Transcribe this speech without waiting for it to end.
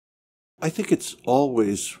I think it's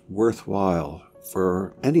always worthwhile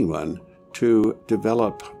for anyone to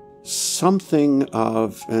develop something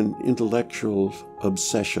of an intellectual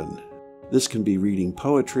obsession. This can be reading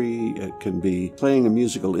poetry, it can be playing a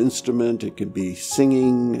musical instrument, it can be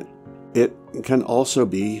singing, it can also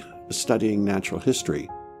be studying natural history.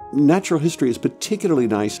 Natural history is particularly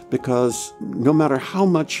nice because no matter how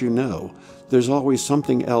much you know, there's always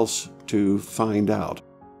something else to find out.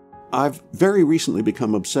 I've very recently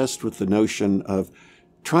become obsessed with the notion of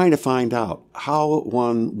trying to find out how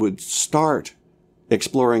one would start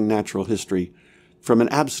exploring natural history from an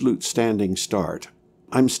absolute standing start.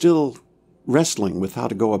 I'm still wrestling with how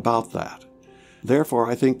to go about that. Therefore,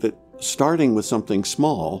 I think that starting with something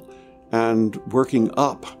small and working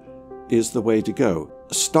up is the way to go.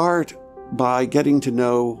 Start by getting to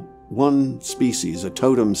know one species, a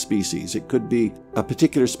totem species. It could be a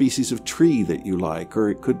particular species of tree that you like, or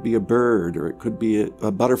it could be a bird, or it could be a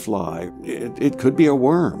butterfly. It could be a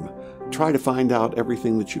worm. Try to find out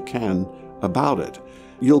everything that you can about it.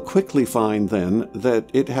 You'll quickly find then that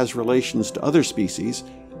it has relations to other species.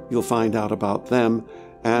 You'll find out about them,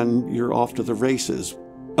 and you're off to the races.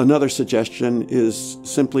 Another suggestion is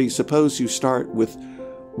simply suppose you start with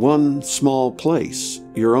one small place,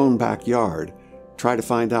 your own backyard. Try to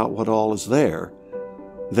find out what all is there.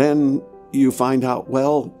 Then you find out,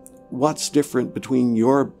 well, what's different between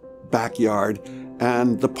your backyard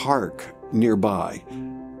and the park nearby.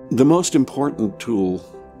 The most important tool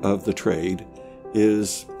of the trade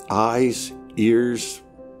is eyes, ears,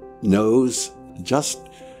 nose, just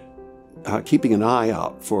keeping an eye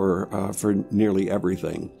out for nearly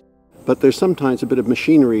everything. But there's sometimes a bit of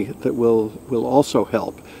machinery that will also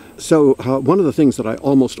help. So one of the things that I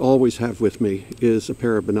almost always have with me is a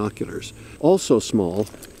pair of binoculars. Also small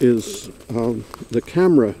is the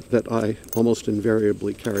camera that I almost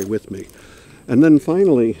invariably carry with me. And then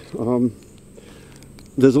finally,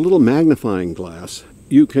 there's a little magnifying glass.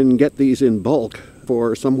 You can get these in bulk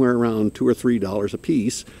for somewhere around $2 or $3 a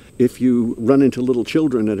piece. If you run into little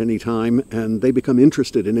children at any time and they become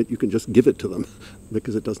interested in it, you can just give it to them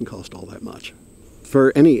because it doesn't cost all that much.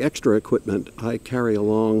 For any extra equipment, I carry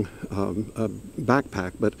along a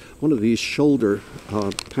backpack, but one of these shoulder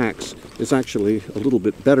packs is actually a little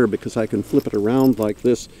bit better because I can flip it around like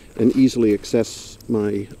this and easily access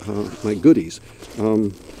my goodies.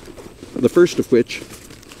 The first of which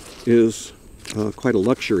is quite a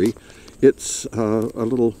luxury. It's a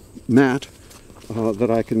little mat that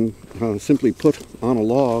I can simply put on a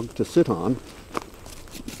log to sit on.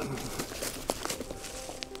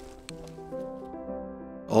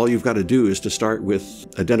 All you've got to do is to start with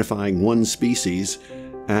identifying one species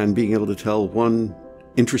and being able to tell one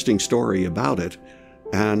interesting story about it,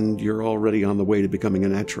 and you're already on the way to becoming a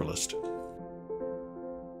naturalist.